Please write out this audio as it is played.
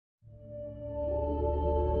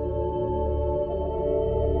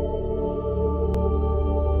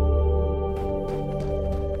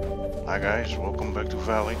guys, welcome back to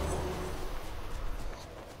Valley.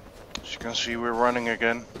 As you can see, we're running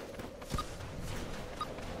again.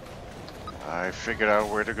 I figured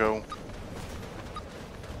out where to go.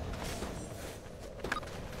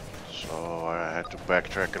 So I had to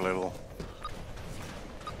backtrack a little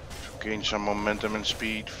to gain some momentum and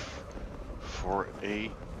speed for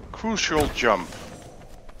a crucial jump.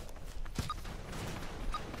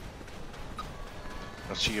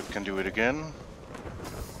 Let's see if we can do it again.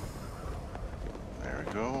 There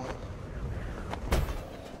we go.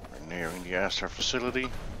 We're nearing the Astra Facility.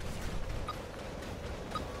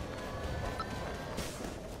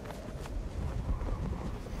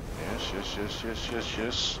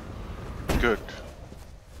 Yes. Good.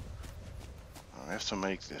 I have to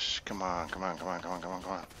make this. Come on.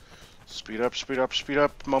 Speed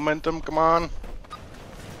up. Momentum, come on.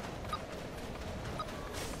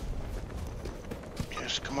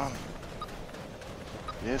 Yes, come on.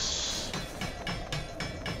 Yes.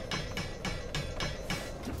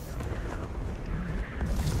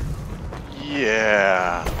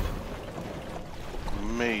 Yeah.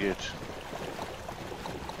 Made it.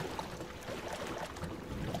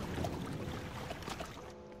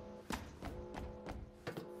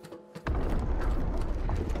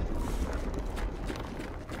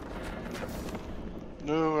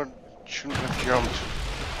 No, I shouldn't have jumped.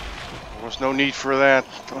 There was no need for that.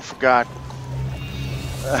 I forgot.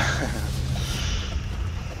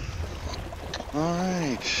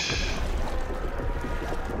 Alright.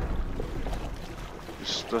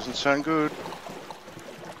 This doesn't sound good.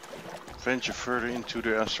 Venture further into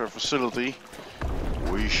the Astra Facility.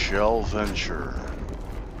 We shall venture.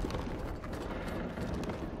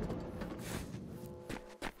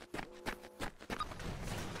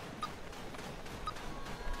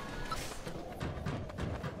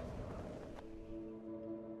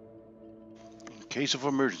 In case of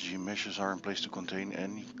emergency, measures are in place to contain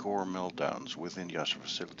any core meltdowns within the Astra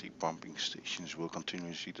Facility. Pumping stations will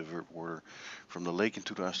continuously divert water from the lake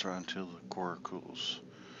into the Astra until the core cools,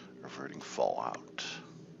 averting fallout.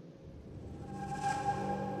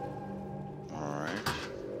 Alright.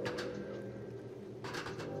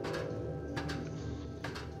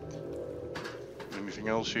 Anything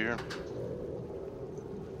else here?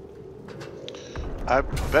 I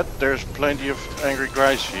bet there's plenty of angry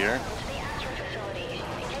guys here.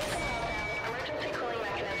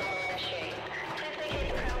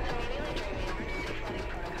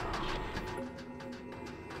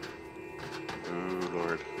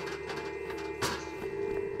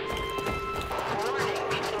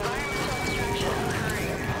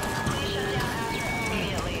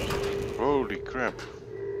 Holy crap.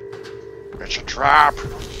 It's a trap!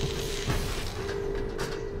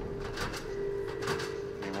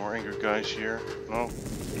 Any more angry guys here? No?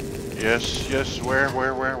 Yes, where?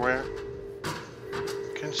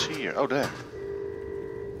 Can't see you. Oh, there.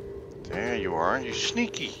 There you are. You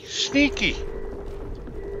sneaky!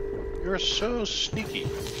 You're so sneaky.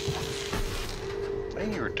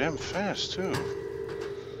 And you're damn fast, too.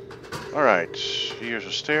 Alright, here's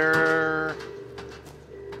a stair.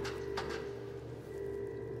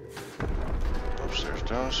 Upstairs,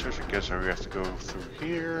 downstairs. I guess we have to go through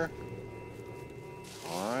here.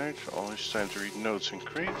 Alright, always time to read notes and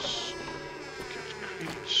crates. Get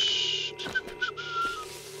crates.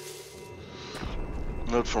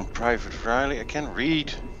 Note from Private Riley. I can't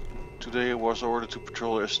read. Today I was ordered to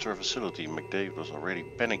patrol the Astra Facility. McDavid was already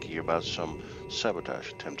panicky about some sabotage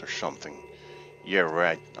attempt or something. Yeah,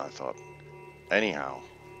 right, I thought. Anyhow,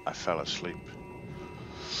 I fell asleep.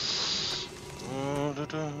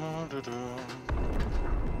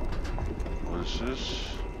 What is this?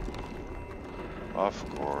 Of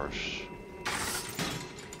course.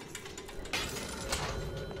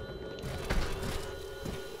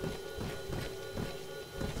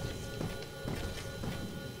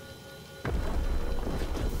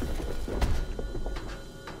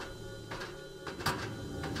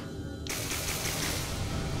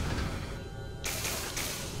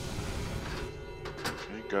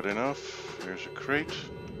 Got enough. There's a crate.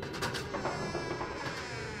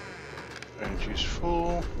 Energy's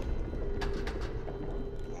full.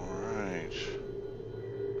 Alright.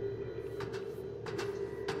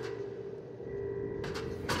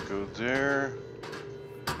 Let's go there.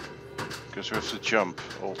 Guess we have to jump,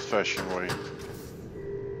 old-fashioned way.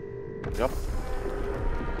 Yup.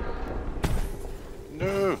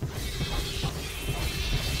 No!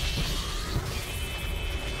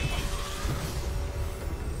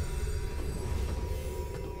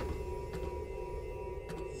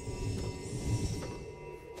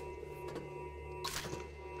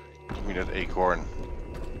 Give me that acorn.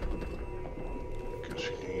 Because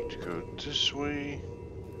we need to go go this way.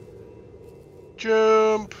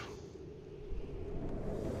 Jump!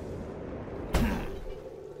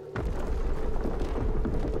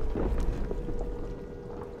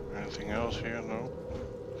 Anything else here? No.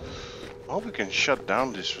 I hope we can shut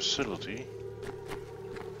down this facility.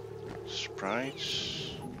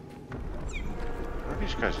 Sprites. What are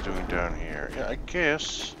these guys doing down here? Yeah, I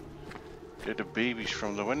guess they're the babies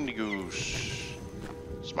from the Wendigos.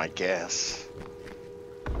 It's my guess.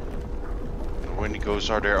 The Wendigos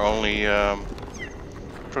are their only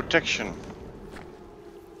protection.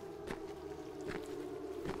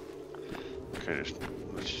 Okay,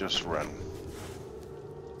 let's just run.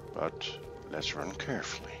 But let's run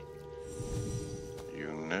carefully.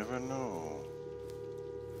 You never know.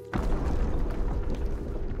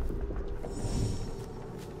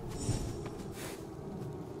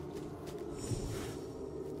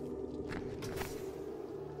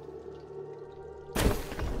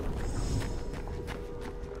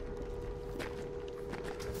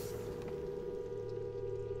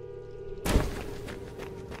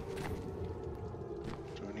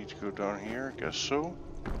 Do I need to go down here? Guess so.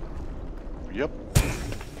 Yep.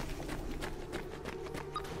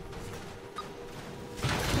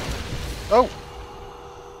 Oh!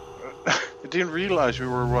 I didn't realize we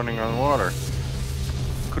were running on water.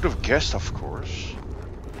 Could have guessed, of course.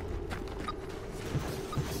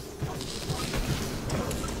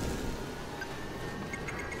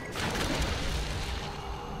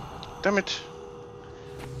 Damn it!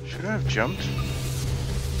 Should I have jumped?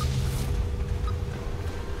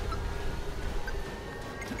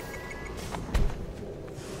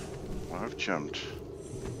 I've jumped.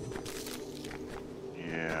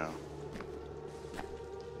 Yeah.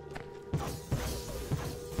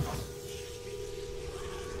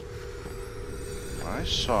 I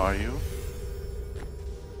saw you.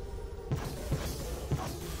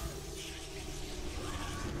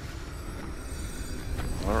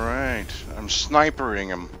 Alright, I'm snipering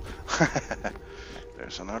him.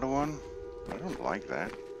 There's another one. I don't like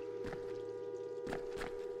that.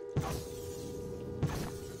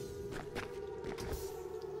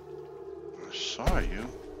 I saw you.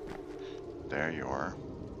 There you are.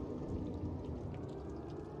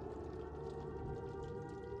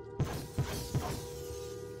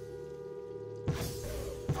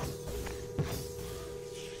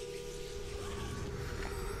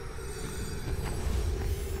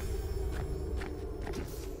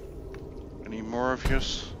 Any more of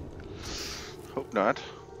yous? Hope not.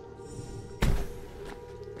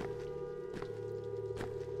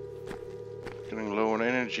 Getting low on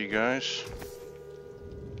energy, guys.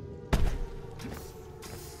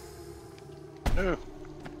 No.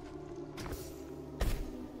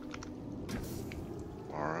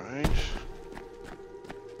 Alright.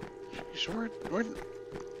 Jeez,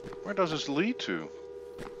 where does this lead to?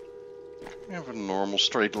 We have a normal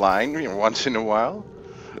straight line, you know, once in a while.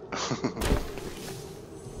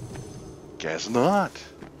 Guess not.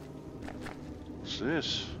 What's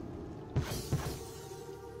this?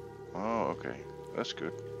 Oh, okay. That's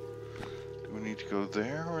good. Do we need to go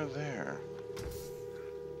there or there?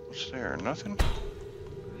 What's there? Nothing?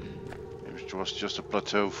 Maybe it was just a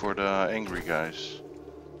plateau for the angry guys.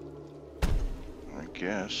 I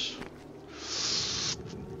guess.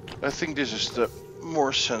 I think this is the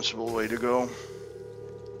more sensible way to go.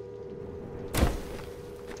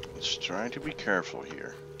 Let's try to be careful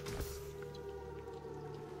here.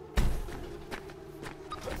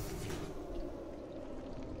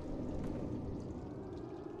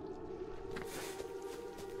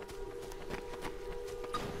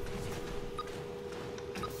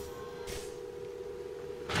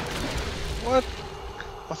 What?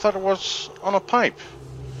 I thought it was on a pipe.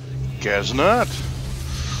 Guess not.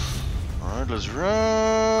 Alright, let's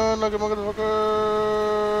run like a motherfucker.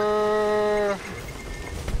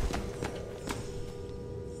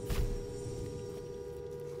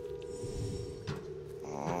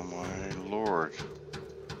 Oh my lord.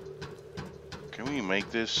 Can we make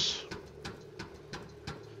this?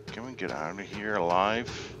 Can we get out of here alive?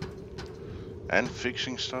 And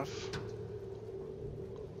fixing stuff?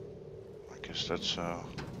 I guess that's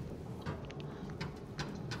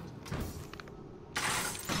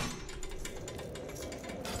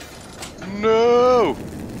No!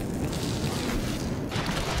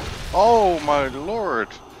 Oh my lord!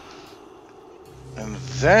 And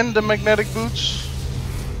then the magnetic boots?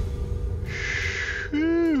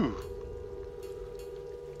 Phew!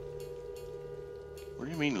 What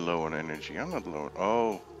do you mean low on energy? I'm not low.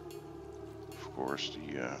 Oh, of course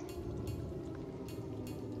the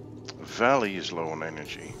valley is low on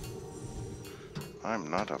energy. I'm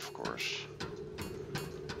not, of course.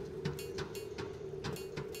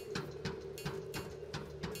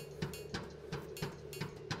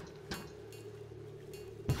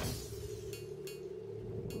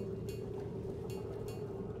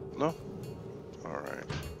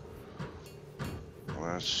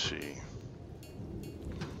 Let's see.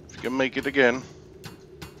 If you can make it again.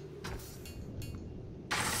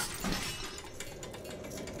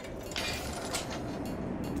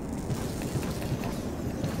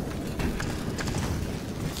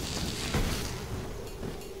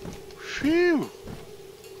 Phew!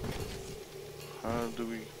 How do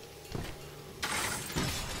we...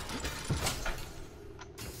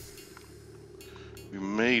 We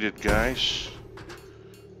made it, guys.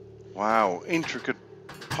 Wow, intricate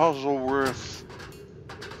puzzle worth...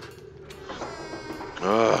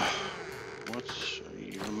 what's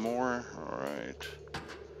even more? Alright.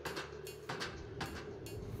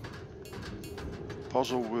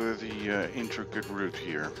 Puzzle worthy intricate route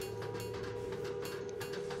here.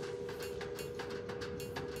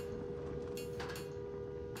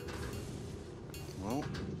 Well,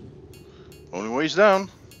 only ways down.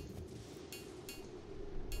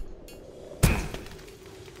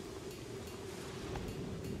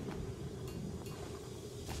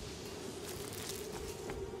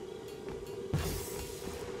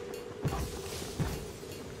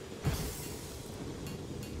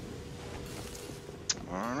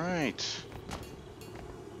 Alright.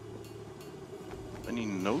 Any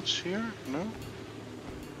notes here? No?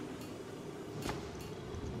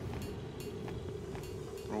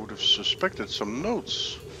 I would have suspected some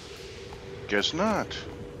notes. Guess not.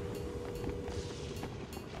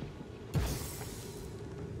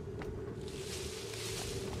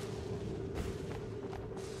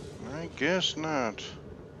 I guess not.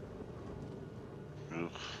 Ugh.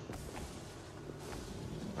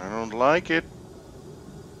 I don't like it.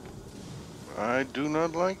 I do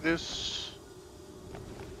not like this.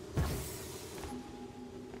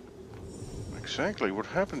 Exactly what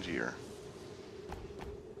happened here.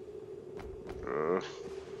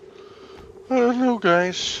 I don't know,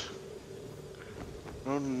 guys.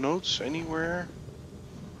 No notes anywhere.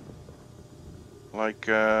 Like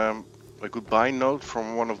a goodbye note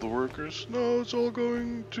from one of the workers. No, it's all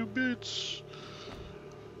going to bits.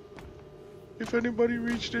 If anybody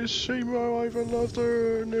reads this, say my wife I loved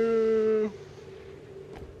her. No.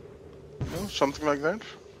 No, something like that.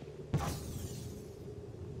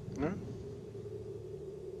 No.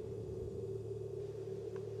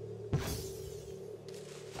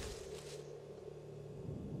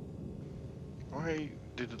 Why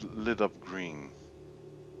did it lit up green?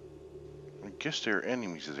 I guess there are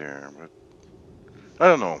enemies there, but I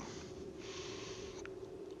don't know.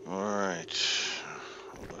 Alright,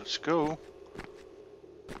 let's go.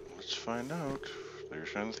 Let's find out if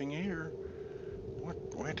there's anything here.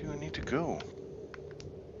 Where do I need to go?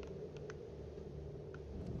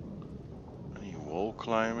 Any wall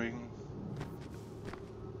climbing?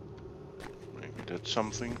 Maybe that's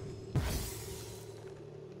something.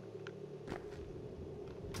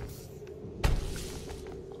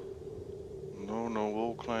 No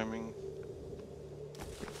wall climbing.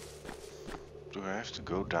 Do I have to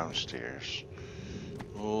go downstairs?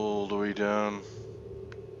 All the way down.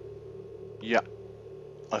 Yeah,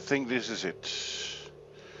 I think this is it.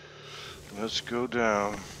 Let's go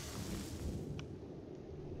down.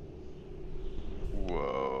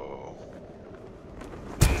 Whoa.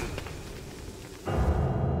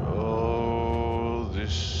 Oh,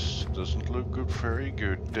 this doesn't look very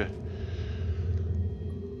good.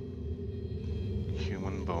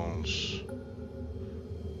 Human bones.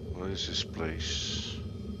 What is this place?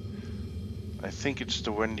 I think it's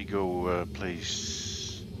the Wendigo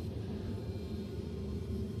place.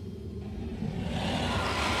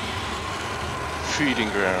 Feeding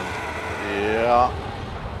ground. Yeah.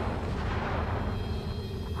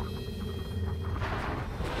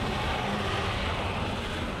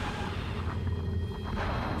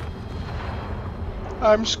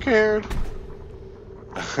 I'm scared.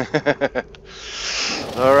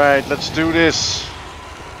 Alright, let's do this.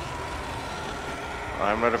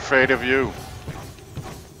 I'm not afraid of you.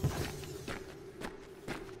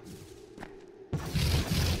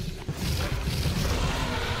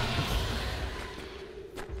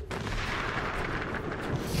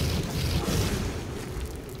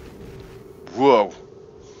 Whoa.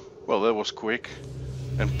 Well, that was quick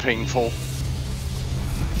and painful.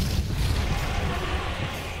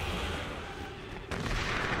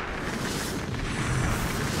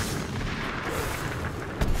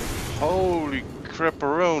 Holy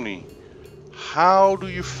crapperoni. How do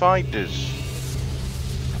you fight this?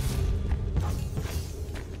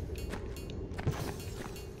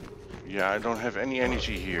 Yeah, I don't have any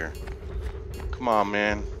energy here. Come on,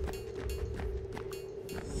 man.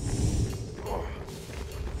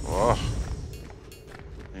 Oh.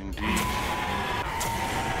 Indeed.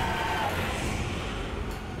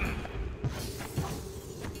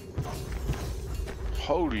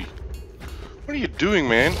 moly. What are you doing,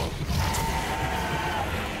 man?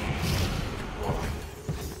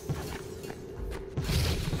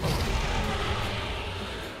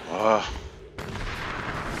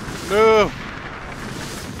 No!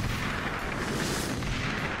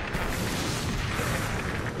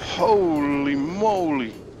 Holy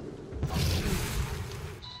moly!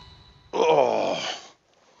 Oh!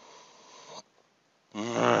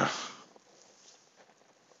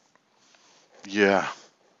 Yeah.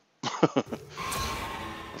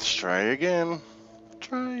 Let's try again.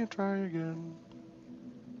 Try again.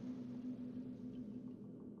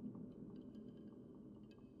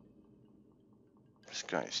 This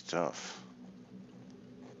guy's tough.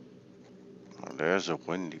 Oh, there's a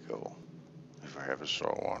Wendigo, if I ever saw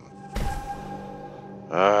one.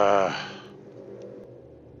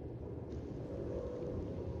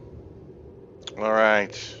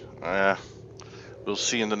 Alright. We'll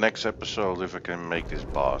see in the next episode if I can make this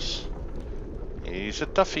boss. He's a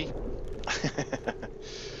toughie.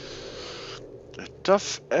 A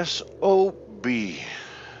tough SOB.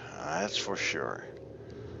 That's for sure.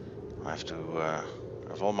 I have to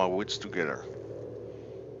have all my wits together.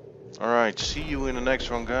 Alright, see you in the next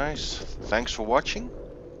one, guys. Thanks for watching,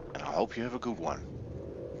 and I hope you have a good one.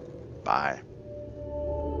 Bye.